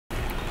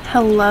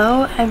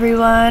Hello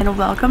everyone and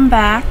welcome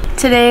back.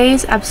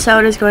 Today's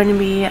episode is going to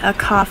be a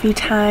coffee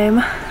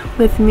time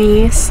with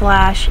me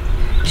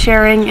 /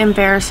 sharing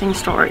embarrassing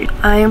stories.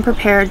 I am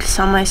prepared to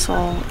sell my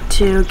soul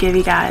to give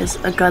you guys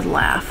a good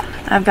laugh.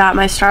 I've got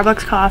my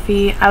Starbucks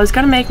coffee. I was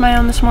gonna make my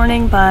own this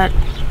morning, but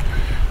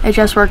it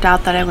just worked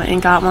out that I went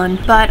and got one.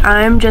 But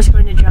I'm just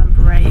going to jump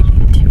right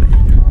into it.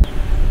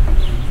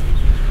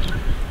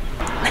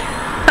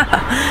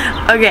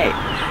 Okay,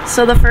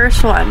 so the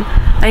first one,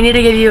 I need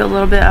to give you a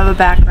little bit of a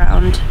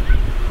background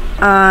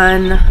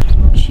on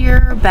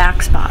cheer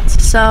back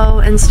spots. So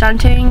in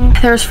stunting,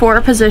 there's 4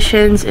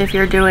 positions if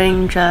you're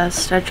doing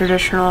just a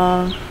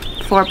traditional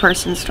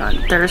 4-person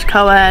stunt. There's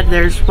co-ed,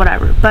 there's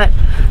whatever, but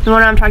the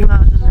one I'm talking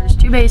about is there's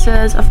 2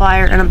 bases, a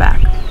flyer, and a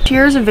back.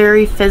 Cheer is a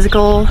very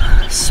physical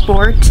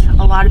sport.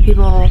 A lot of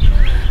people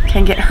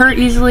can get hurt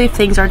easily if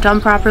things aren't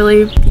done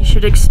properly. You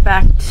should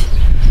expect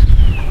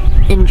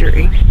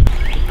injury.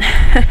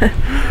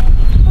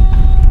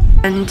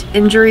 And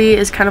injury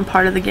is kind of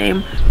part of the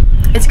game.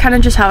 It's kind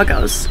of just how it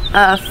goes.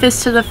 A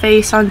fist to the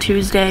face on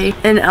Tuesday,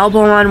 an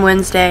elbow on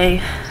Wednesday,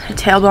 a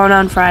tailbone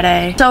on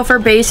Friday. So for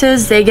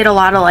bases, they get a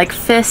lot of like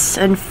fists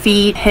and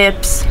feet,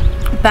 hips.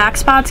 Back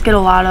spots get a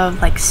lot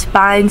of like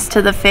spines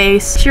to the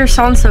face. Sure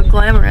sounds so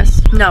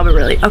glamorous. No, but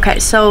really. Okay,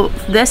 so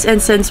this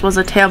instance was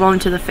a tailbone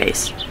to the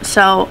face.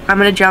 So I'm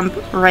gonna jump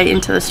right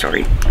into the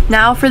story.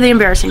 Now for the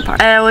embarrassing part.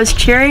 I was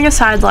cheering a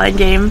sideline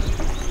game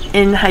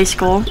in high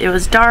school. It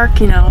was dark,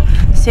 you know,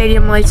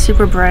 stadium lights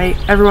super bright,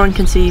 everyone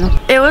can see you.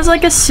 It was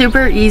like a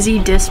super easy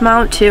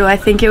dismount too. I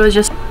think it was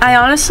just, I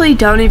honestly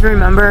don't even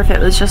remember if it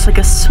was just like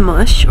a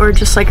smush or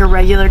just like a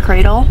regular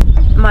cradle.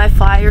 My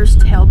flyer's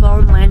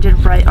tailbone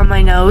landed right on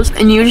my nose,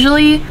 and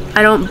usually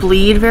I don't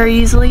bleed very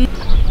easily.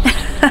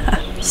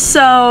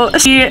 So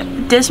we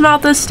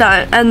dismount the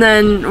stunt and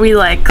then we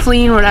like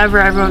clean whatever,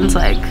 everyone's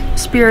like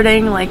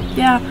spiriting, like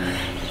yeah.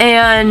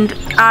 And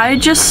I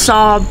just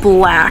saw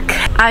black.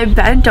 I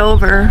bent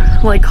over,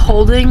 like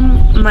holding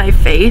my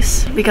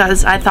face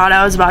because I thought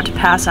I was about to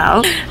pass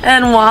out.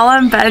 And while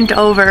I'm bent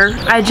over,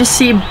 I just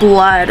see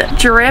blood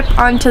drip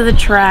onto the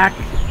track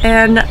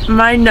and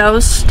my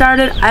nose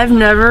started. I've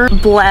never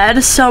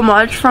bled so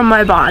much from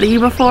my body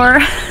before.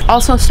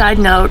 Also, side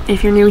note,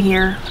 if you're new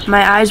here,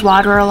 my eyes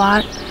water a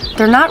lot.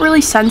 They're not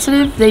really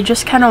sensitive, they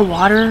just kind of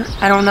water.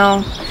 I don't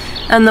know.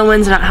 And the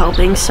wind's not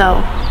helping,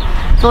 so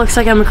it looks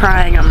like I'm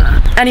crying, I'm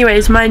not.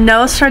 Anyways, my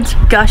nose starts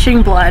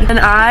gushing blood and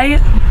I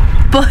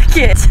book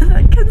it to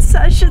the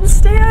concession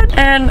stand,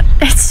 and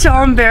it's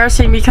so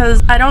embarrassing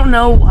because I don't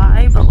know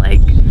why, but like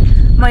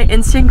my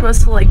instinct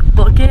was to like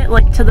book it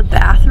like to the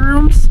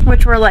bathrooms,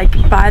 which were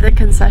like by the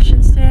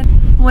concession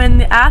stand. When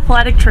the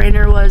athletic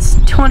trainer was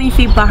 20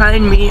 feet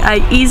behind me,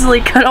 I easily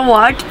could have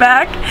walked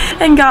back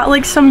and got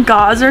like some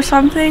gauze or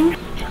something.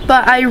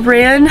 But I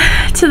ran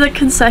to the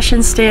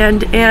concession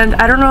stand and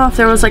I don't know if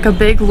there was like a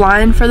big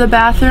line for the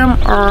bathroom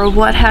or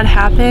what had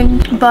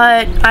happened,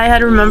 but I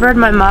had remembered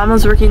my mom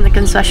was working the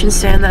concession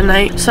stand that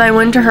night. So I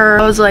went to her,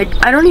 I was like,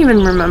 I don't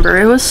even remember.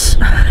 It was,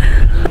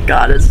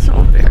 God, it's so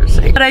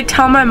embarrassing. But I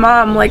tell my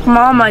mom, like,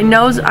 Mom, my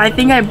nose, I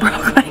think I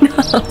broke my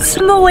nose.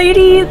 And the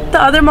lady, the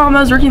other mom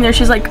I was working there,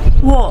 she's like,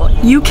 whoa,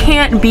 you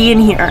can't be in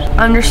here.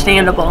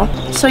 Understandable.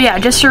 So yeah,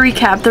 just to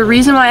recap, the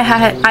reason why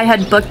I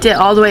had booked it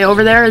all the way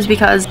over there is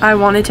because I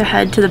wanted to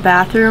head to the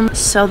bathroom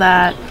so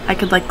that I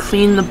could like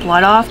clean the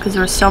blood off because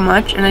there was so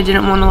much and I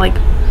didn't want to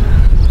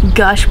like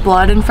gush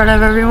blood in front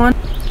of everyone.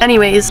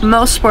 Anyways,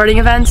 most sporting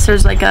events,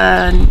 there's like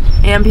an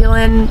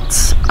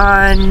ambulance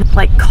on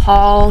like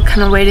call,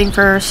 kind of waiting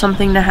for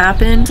something to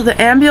happen. So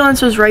the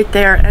ambulance was right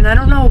there and I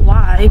don't know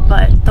why,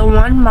 but the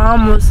one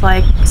mom was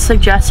like,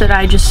 suggested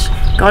I just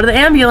go to the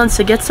ambulance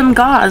to get some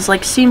gauze.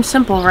 Like, seems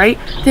simple, right?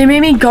 They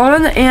made me go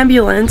in the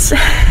ambulance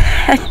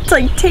and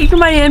like take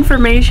my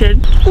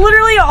information.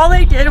 Literally all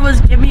they did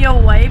was give me a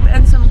wipe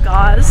and some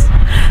gauze.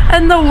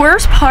 And the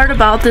worst part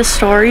about this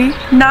story,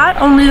 not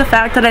only the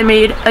fact that I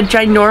made a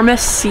ginormous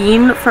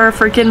scene for a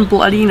freaking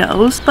bloody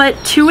nose, but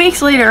 2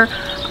 weeks later,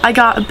 I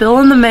got a bill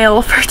in the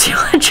mail for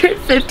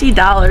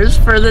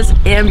 $250 for this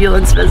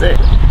ambulance visit.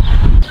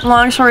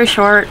 Long story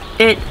short,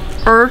 it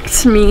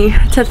irked me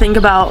to think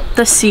about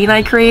the scene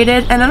I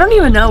created, and I don't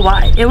even know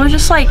why. It was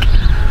just like,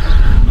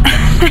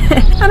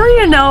 I don't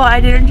even know why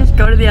I didn't just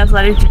go to the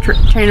athletic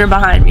trainer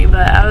behind me,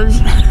 but I was...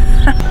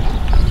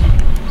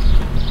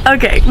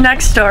 Okay,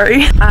 next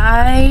story.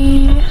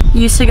 I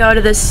used to go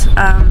to this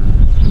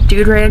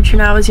dude ranch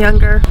when I was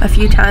younger a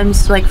few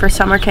times, like for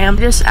summer camp.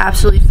 I just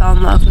absolutely fell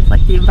in love with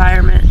like the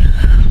environment,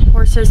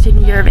 horses,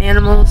 taking care of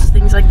animals,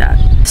 things like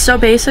that. So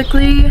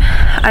basically,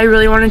 I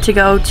really wanted to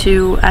go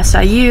to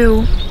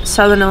SIU,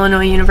 Southern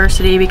Illinois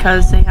University,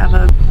 because they have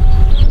a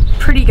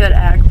pretty good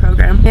ag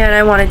program, and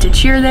I wanted to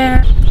cheer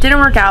there. Didn't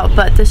work out,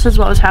 but this is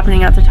what was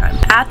happening at the time.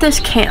 At this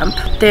camp,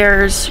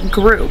 there's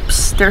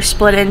groups. They're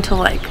split into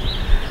like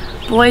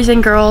boys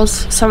and girls.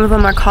 Some of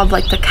them are called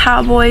like the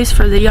cowboys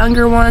for the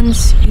younger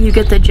ones. You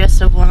get the gist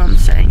of what I'm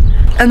saying.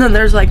 And then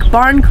there's like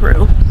barn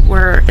crew,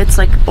 where it's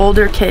like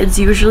older kids,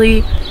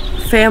 usually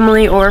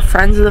family or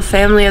friends of the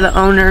family of the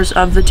owners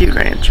of the dude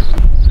ranch.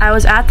 I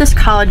was at this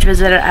college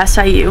visit at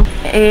SIU,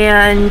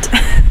 and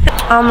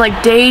on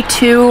like day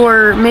 2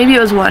 or maybe it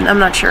was 1, I'm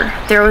not sure,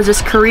 there was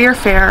this career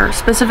fair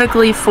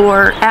specifically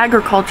for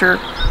agriculture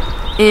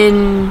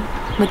in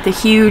like the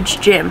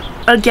huge gym.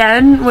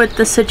 Again, with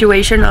the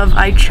situation of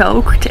I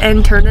choked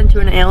and turned into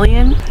an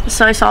alien.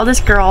 So I saw this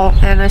girl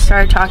and I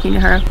started talking to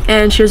her,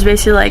 and she was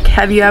basically like,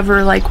 have you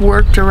ever like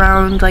worked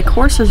around like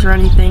horses or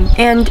anything?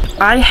 And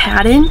I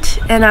hadn't,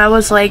 and I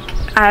was like,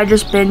 I had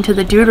just been to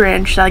the dude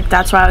ranch, like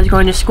that's why I was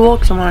going to school,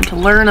 because I wanted to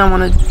learn, I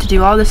wanted to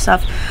do all this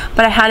stuff,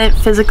 but I hadn't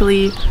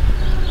physically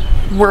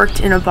worked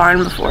in a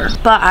barn before.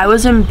 But I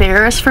was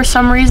embarrassed for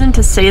some reason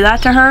to say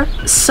that to her,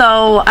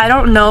 so I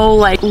don't know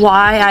like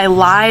why I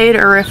lied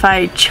or if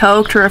I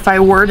choked or if I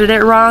worded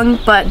it wrong,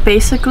 but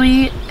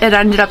basically it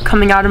ended up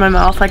coming out of my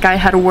mouth like I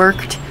had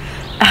worked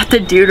at the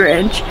dude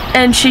ranch.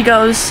 And she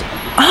goes,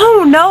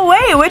 oh no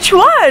way, which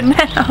one?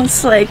 And I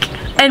was like,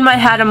 in my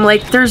head I'm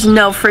like, there's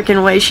no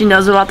freaking way she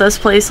knows about this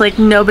place, like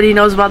nobody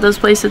knows about this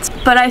place.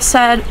 But I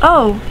said,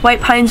 oh,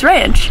 White Pines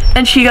Ranch.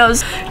 And she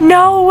goes,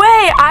 no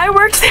way, I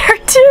worked there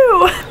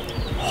too.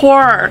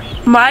 Horror.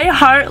 My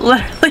heart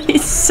literally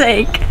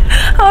sank.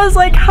 I was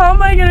like, how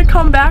am I gonna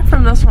come back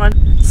from this one?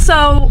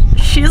 So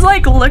she's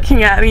like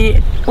looking at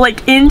me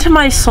like into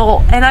my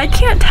soul, and I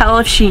can't tell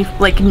if she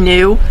like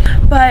knew,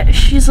 but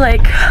she's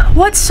like,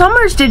 what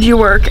summers did you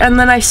work? And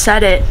then I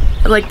said it,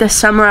 like the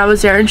summer I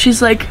was there, and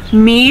she's like,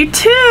 me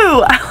too.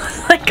 I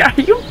was like,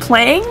 are you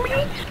playing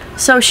me?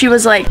 So she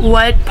was like,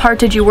 what part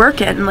did you work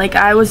in? Like,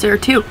 I was there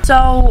too. So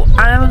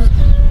I was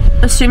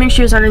assuming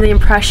she was under the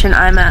impression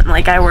I meant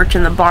like I worked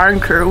in the barn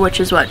crew, which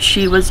is what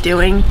she was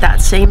doing that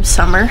same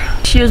summer.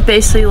 She was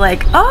basically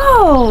like,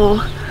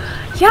 oh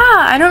yeah,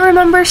 I don't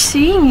remember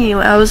seeing you.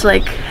 I was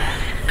like,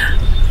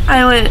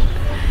 I went,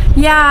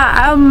 yeah,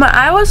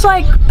 I was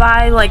like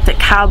by like the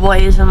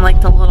cowboys and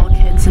like the little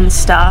kids and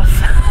stuff.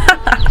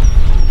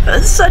 It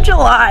was such a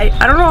lie.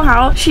 I don't know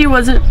how she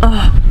wasn't.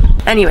 Ugh.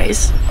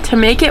 Anyways, to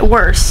make it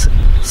worse,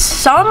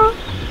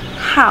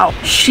 somehow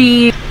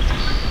she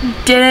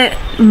didn't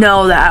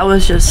know that I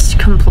was just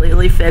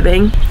completely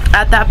fibbing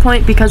at that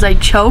point, because I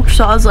choked.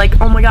 So I was like,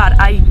 oh my god,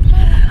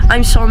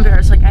 I'm so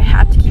embarrassed, like I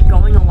have to keep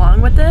going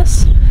along with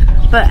this.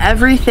 But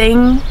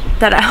everything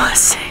that I was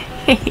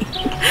saying,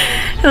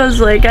 it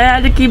was like I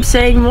had to keep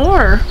saying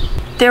more.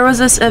 There was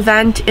this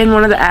event in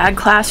one of the ag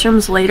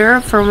classrooms later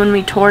for when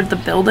we toured the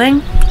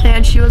building,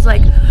 and she was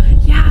like,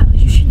 yeah,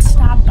 you should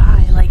stop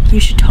by, like you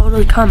should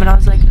totally come. And I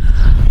was like,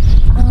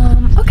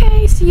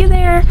 okay, see you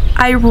there.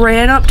 I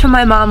ran up to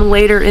my mom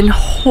later in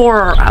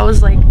horror. I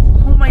was like,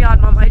 oh my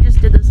god, mom, I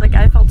just did this. Like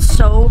I felt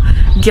so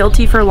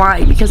guilty for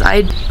lying, because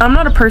I'm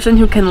not a person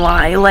who can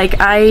lie. Like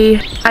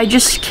I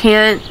just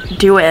can't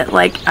do it.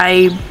 Like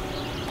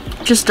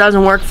just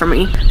doesn't work for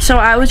me. So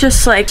I was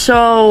just like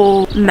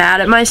so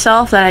mad at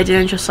myself that I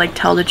didn't just like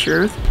tell the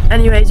truth.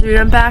 Anyways, we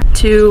went back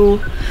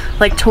to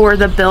like tour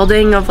the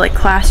building of like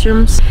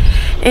classrooms,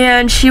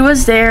 and she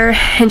was there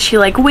and she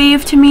like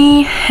waved to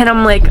me, and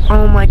I'm like,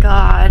 oh my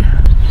god.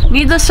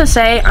 Needless to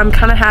say, I'm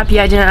kind of happy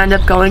I didn't end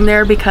up going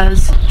there,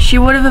 because she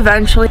would have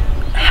eventually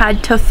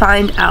had to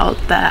find out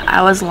that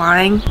I was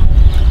lying.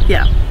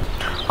 Yeah.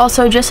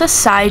 Also, just a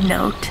side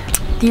note,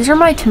 these are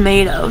my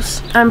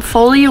tomatoes. I'm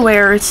fully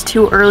aware it's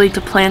too early to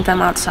plant them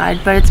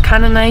outside, but it's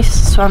kind of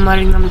nice, so I'm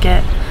letting them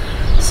get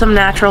some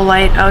natural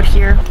light out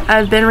here.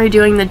 I've been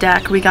redoing the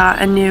deck. We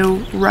got a new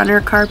runner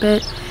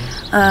carpet.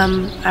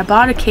 I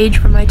bought a cage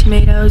for my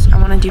tomatoes. I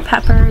want to do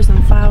peppers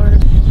and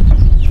flowers.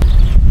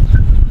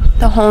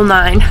 The whole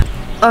 9.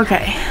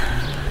 Okay,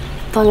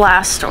 the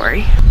last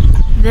story.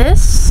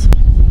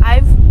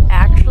 I've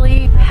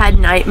actually had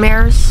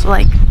nightmares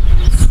like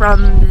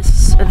from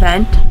this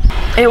event.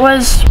 It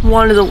was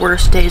one of the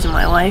worst days of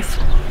my life.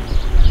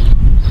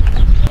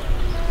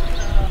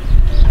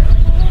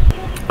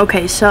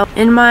 Okay, so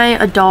in my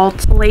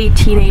adult, late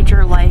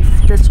teenager life,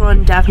 this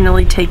one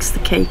definitely takes the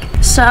cake.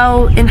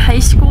 So in high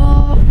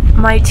school,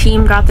 my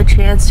team got the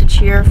chance to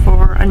cheer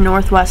for a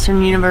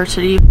Northwestern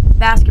University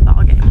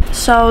basketball game.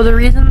 So the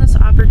reason this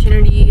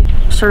opportunity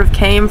sort of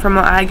came, from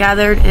what I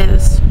gathered,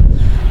 is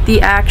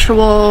the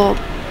actual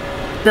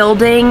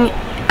building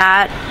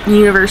at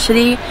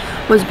university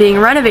was being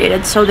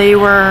renovated, so they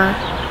were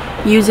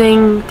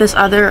using this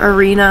other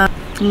arena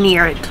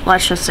near it,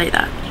 let's just say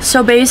that.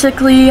 So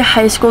basically,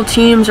 high school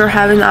teams are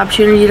having the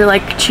opportunity to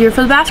like cheer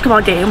for the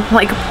basketball game,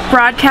 like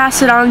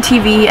broadcast it on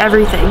TV,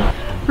 everything.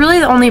 Really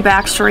the only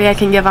backstory I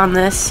can give on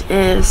this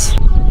is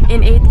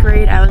in 8th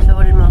grade I was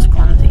voted most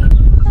clumsy.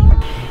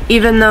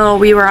 Even though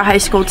we were a high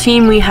school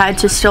team, we had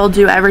to still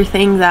do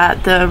everything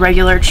that the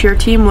regular cheer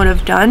team would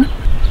have done,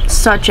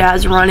 such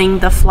as running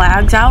the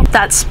flags out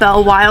that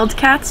spell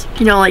Wildcats.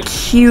 You know, like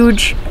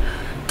huge,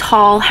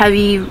 tall,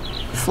 heavy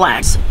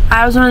flags.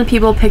 I was one of the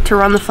people picked to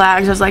run the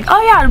flags. I was like,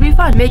 oh yeah, it'll be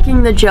fun.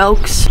 Making the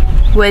jokes,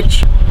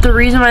 which the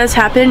reason why this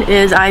happened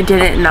is I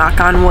didn't knock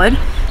on wood.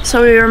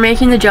 So we were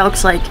making the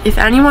jokes like, if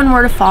anyone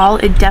were to fall,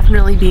 it'd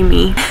definitely be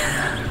me.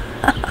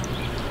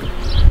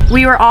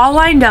 we were all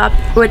lined up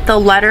with the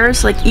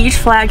letters, like each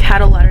flag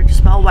had a letter to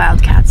spell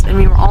Wildcats, and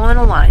we were all in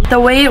a line. The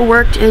way it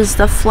worked is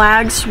the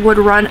flags would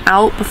run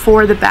out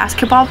before the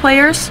basketball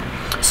players,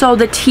 so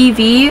the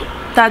TV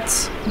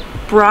that's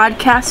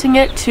broadcasting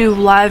it to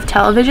live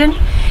television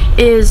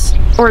is,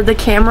 or the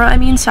camera, I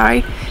mean,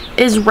 sorry,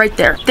 is right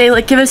there. They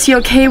like give us the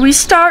okay, we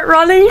start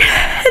running,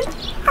 and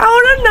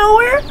out of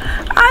nowhere,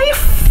 I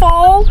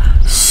fall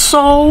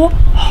so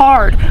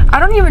hard. I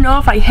don't even know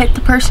if I hit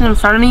the person in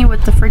front of me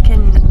with the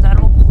freaking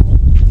metal pole,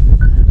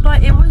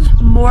 but it was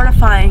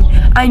mortifying.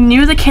 I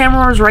knew the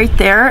camera was right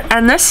there,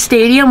 and this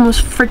stadium was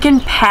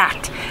freaking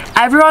packed.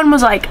 Everyone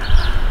was like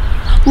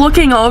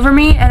looking over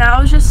me, and I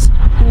was just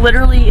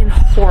literally in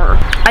horror.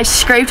 I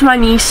scraped my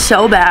knee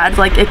so bad,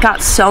 like it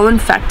got so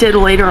infected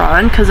later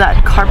on because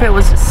that carpet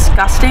was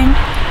disgusting.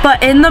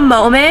 But in the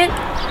moment,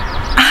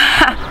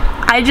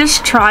 I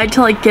just tried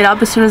to like get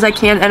up as soon as I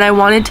can, and I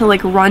wanted to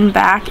like run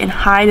back and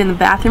hide in the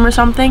bathroom or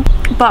something,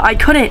 but I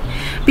couldn't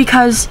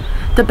because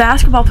the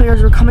basketball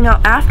players were coming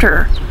out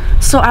after.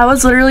 So I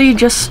was literally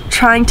just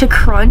trying to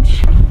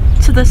crunch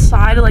to the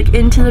side, like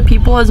into the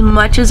people as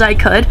much as I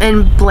could.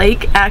 And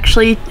Blake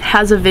actually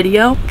has a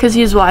video because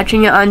he's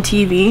watching it on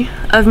TV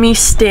of me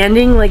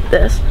standing like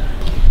this.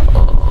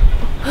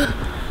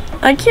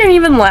 I can't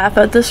even laugh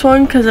at this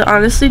one because it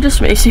honestly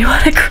just makes me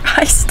want to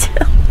cry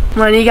still.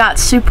 My knee got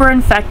super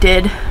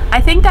infected. I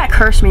think that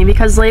cursed me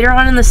because later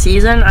on in the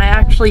season I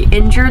actually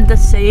injured the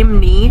same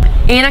knee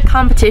in a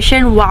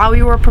competition while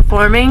we were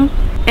performing,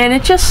 and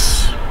it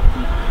just,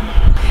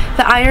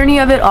 the irony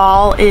of it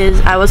all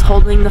is I was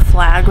holding the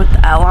flag with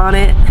the L on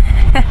it.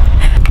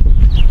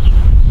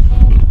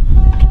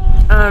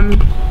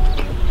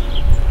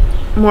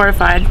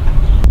 Mortified.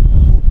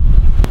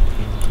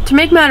 To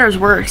make matters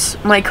worse,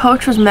 my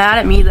coach was mad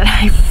at me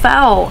that I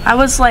fell. I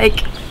was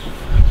like,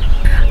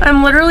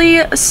 I'm literally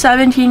a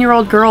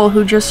 17-year-old girl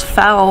who just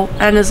fell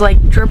and is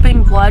like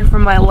dripping blood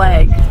from my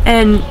leg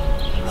and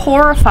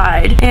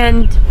horrified,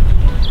 and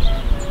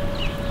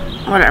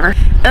whatever.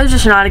 It was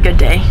just not a good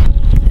day.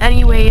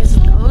 Anyways,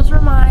 those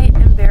were my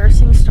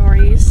embarrassing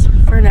stories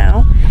for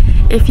now.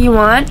 If you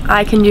want,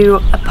 I can do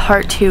a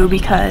part 2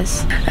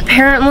 because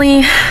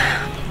apparently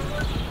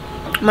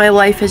my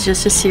life is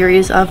just a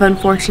series of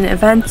unfortunate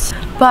events,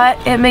 but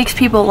it makes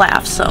people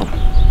laugh. So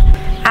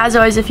as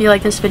always, if you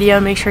like this video,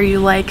 make sure you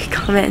like,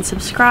 comment, and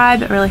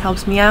subscribe. It really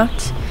helps me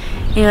out.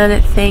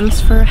 And thanks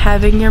for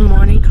having your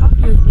morning coffee.